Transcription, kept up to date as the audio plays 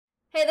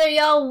Hey there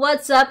y'all,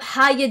 what's up?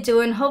 How you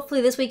doing?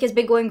 Hopefully this week has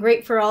been going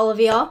great for all of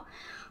y'all.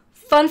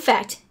 Fun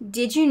fact,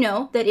 did you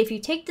know that if you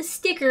take the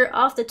sticker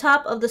off the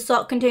top of the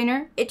salt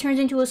container, it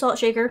turns into a salt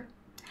shaker?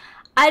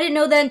 I didn't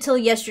know that until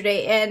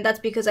yesterday, and that's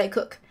because I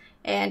cook.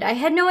 And I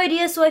had no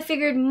idea, so I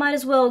figured might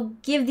as well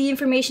give the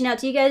information out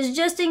to you guys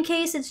just in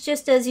case it's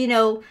just as,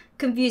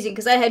 confusing,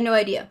 because I had no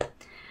idea.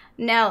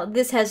 Now,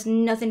 this has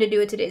nothing to do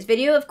with today's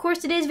video. Of course,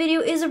 today's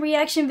video is a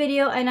reaction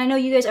video, and I know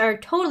you guys are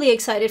totally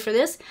excited for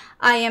this.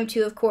 I am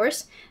too, of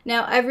course.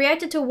 Now, I've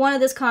reacted to one of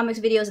this comics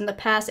videos in the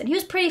past, and he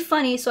was pretty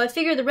funny, so I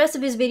figured the rest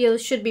of his videos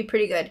should be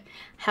pretty good.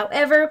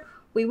 However,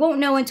 we won't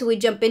know until we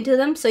jump into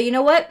them, so you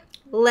know what?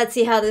 Let's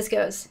see how this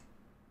goes.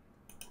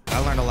 I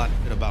learned a lot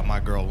about my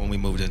girl when we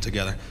moved in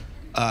together.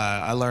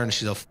 I learned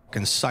she's a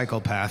fucking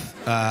psychopath.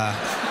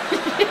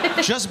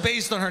 Just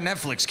based on her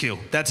Netflix queue.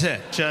 That's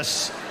it.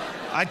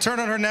 I turn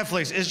on her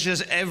Netflix, it's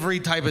just every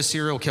type of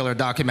serial killer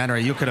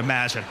documentary you could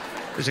imagine.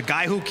 There's a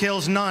guy who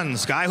kills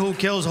nuns, guy who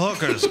kills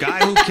hookers,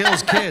 guy who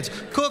kills kids,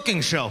 cooking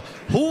show.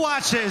 Who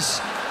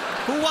watches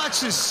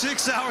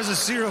 6 hours of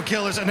serial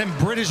killers and then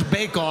British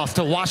Bake Off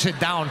to wash it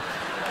down?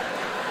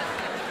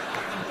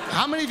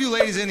 How many of you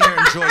ladies in here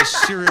enjoy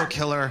serial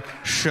killer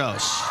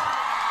shows?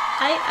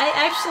 I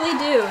actually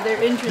do.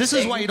 They're interesting. This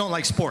is why you don't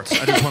like sports.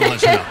 I just want to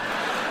let you know.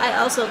 I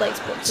also like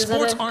sports.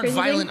 Sports aren't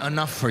violent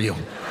enough for you.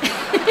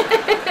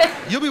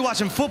 You'll be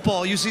watching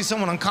football, you see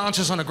someone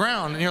unconscious on the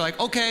ground, and you're like,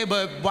 okay,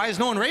 but why is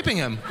no one raping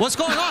him? What's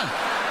going on?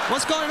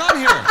 What's going on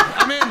here?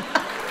 I mean,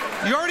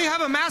 you already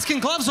have a mask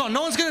and gloves on.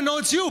 No one's gonna know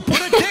it's you.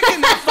 Put a dick in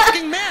that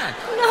fucking man.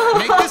 No.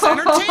 Make this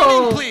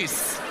entertaining,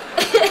 please.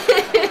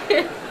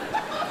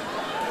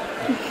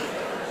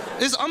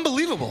 It's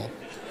unbelievable.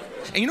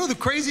 And you know the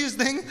craziest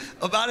thing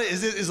about it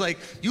is like,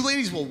 you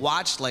ladies will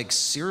watch like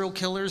serial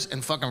killers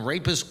and fucking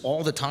rapists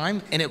all the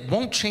time, and it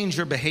won't change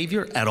your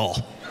behavior at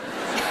all.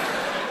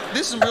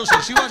 This is some real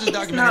shit. She watches a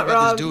documentary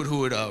about this dude who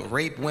would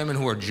rape women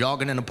who are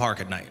jogging in the park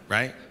at night,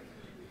 right?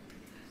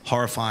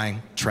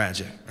 Horrifying,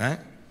 tragic, right?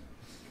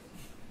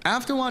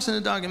 After watching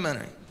the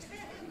documentary,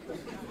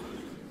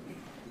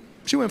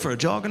 she went for a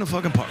jog in the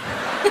fucking park.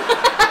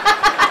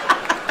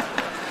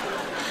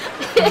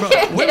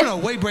 Bro, women are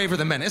way braver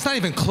than men. It's not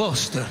even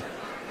close to...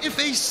 If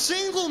a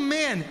single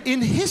man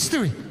in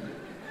history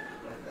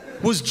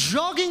was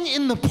jogging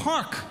in the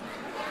park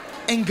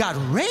and got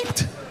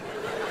raped,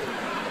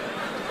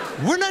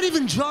 we're not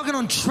even jogging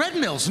on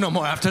treadmills no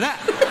more after that.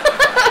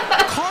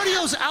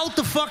 Cardio's out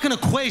the fucking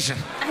equation.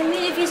 I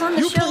mean, if he's on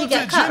the show, he got You pull up to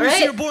the cut, gym, right? you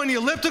see your boy in the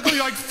elliptical,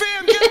 you're like,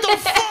 fam, get the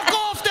fuck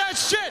off that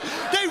shit.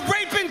 They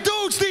raping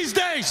dudes these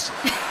days.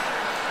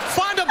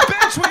 Find a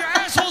bench where your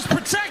asshole's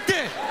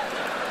protected.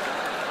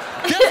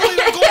 Definitely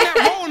don't go on that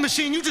rowing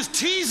machine. You just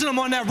teasing them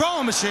on that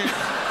rowing machine.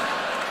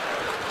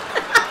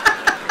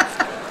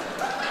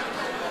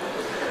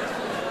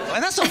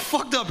 And that's a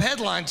fucked up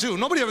headline, too.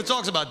 Nobody ever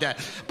talks about that.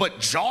 But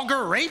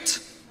jogger raped?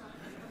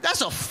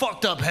 That's a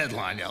fucked up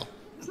headline, yo.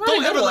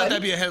 Don't ever let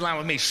that be a headline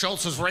with me.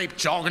 Schulz was raped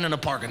jogging in the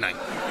park at night.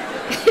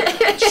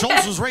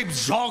 Schulz was raped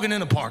jogging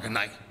in the park at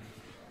night.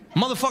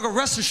 Motherfucker,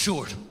 rest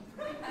assured,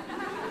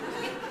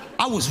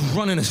 I was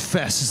running as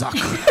fast as I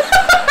could.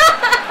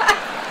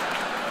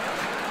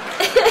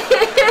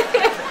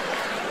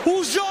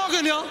 Who's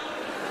jogging, yo?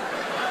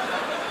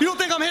 You don't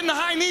think I'm hitting the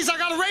high knees? I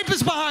got a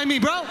rapist behind me,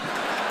 bro.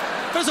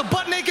 There's a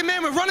butt-naked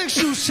man with running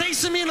shoes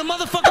chasing me in the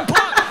motherfucking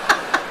park.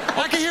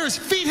 I can hear his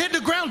feet hit the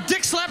ground,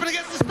 dick slapping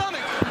against his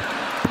stomach.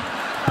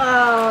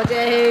 Oh,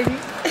 dang.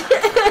 You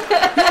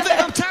don't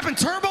think I'm tapping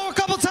turbo a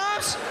couple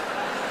times?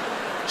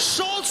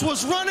 Schulz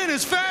was running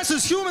as fast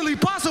as humanly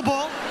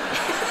possible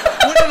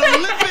with an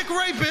Olympic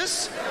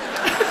rapist,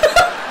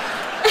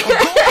 a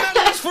gold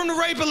medalist from the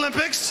Rape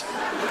Olympics.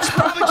 It's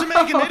probably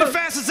Jamaican, they're the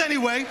fastest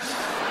anyway.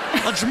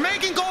 A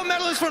Jamaican gold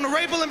medalist from the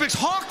Rape Olympics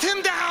hawked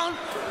him down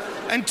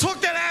and took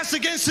that ass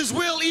against his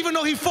will, even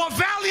though he fought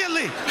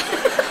valiantly.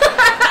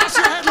 That's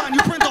your headline. You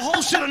print the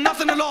whole shit or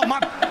nothing at all. My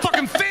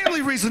fucking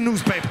family reads the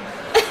newspaper.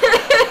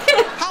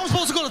 How am I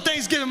supposed to go to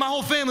Thanksgiving? My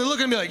whole family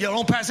looking at me like, yo,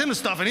 don't pass him the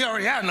stuff, and he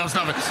already had enough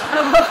stuff.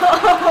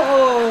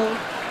 Oh.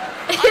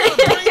 I gotta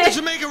bring the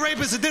Jamaican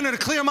rapist at dinner to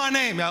clear my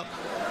name, yo.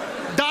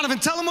 Donovan,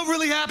 tell them what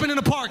really happened in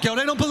the park, yo.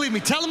 They don't believe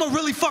me. Tell them what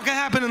really fucking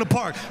happened in the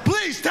park.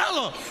 Please,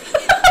 tell them.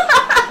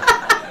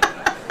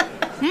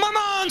 My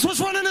mom's was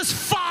running as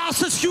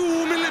fast as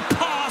humanly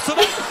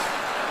possible.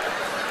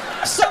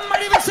 Some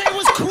might even say it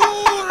was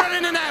cool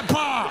running in that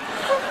park.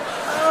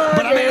 Oh,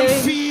 but I made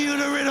him feel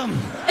the rhythm.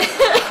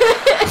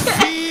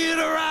 Feel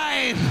the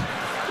ride.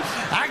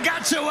 I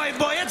got you, white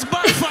boy. It's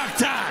butt fuck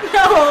time.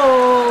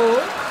 No.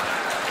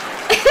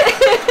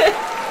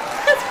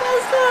 That's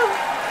messed up.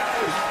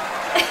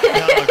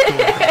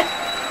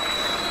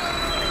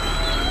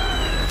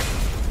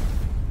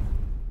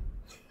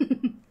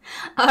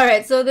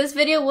 Alright, so this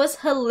video was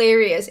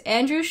hilarious.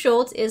 Andrew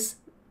Schulz is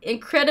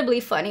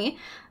incredibly funny.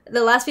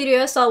 The last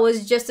video I saw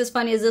was just as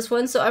funny as this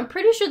one, so I'm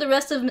pretty sure the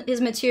rest of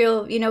his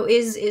material,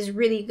 is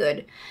really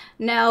good.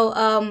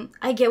 Now,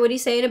 I get what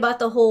he's saying about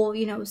the whole,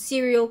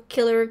 serial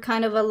killer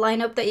kind of a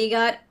lineup that you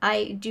got.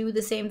 I do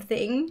the same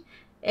thing.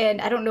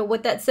 And I don't know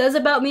what that says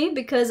about me,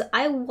 because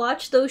I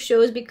watch those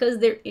shows because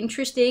they're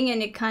interesting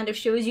and it kind of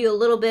shows you a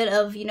little bit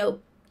of, you know,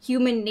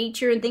 human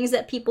nature and things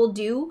that people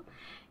do.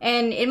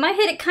 And in my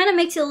head, it kind of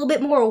makes you a little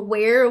bit more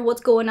aware of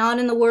what's going on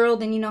in the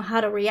world and, you know, how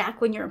to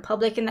react when you're in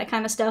public and that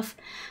kind of stuff.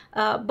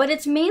 But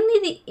it's mainly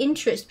the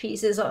interest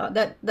pieces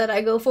that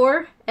I go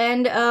for.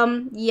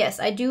 And yes,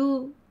 I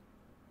do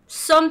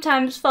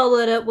sometimes follow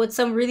it up with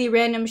some really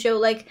random show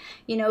like,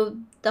 you know,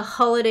 the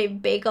Holiday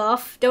Bake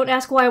Off. Don't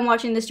ask why I'm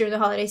watching this during the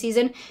holiday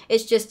season.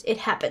 It's just, it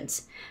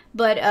happens.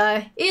 But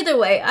either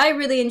way, I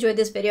really enjoyed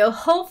this video.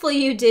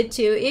 Hopefully you did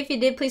too. If you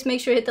did, please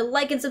make sure to hit the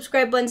like and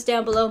subscribe buttons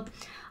down below.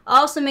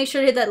 Also make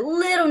sure to hit that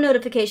little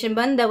notification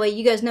button. That way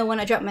you guys know when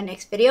I drop my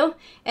next video.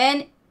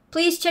 And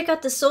please check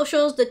out the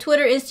socials, the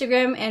Twitter,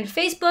 Instagram, and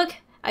Facebook.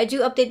 I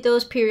do update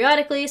those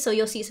periodically, so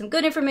you'll see some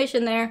good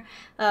information there.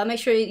 Make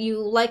sure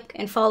you like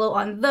and follow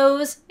on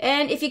those.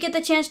 And if you get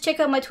the chance, check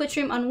out my Twitch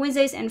stream on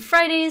Wednesdays and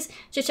Fridays.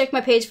 Just check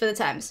my page for the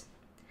times.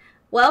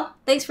 Well,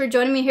 thanks for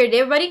joining me here today,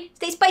 everybody.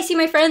 Stay spicy,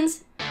 my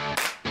friends!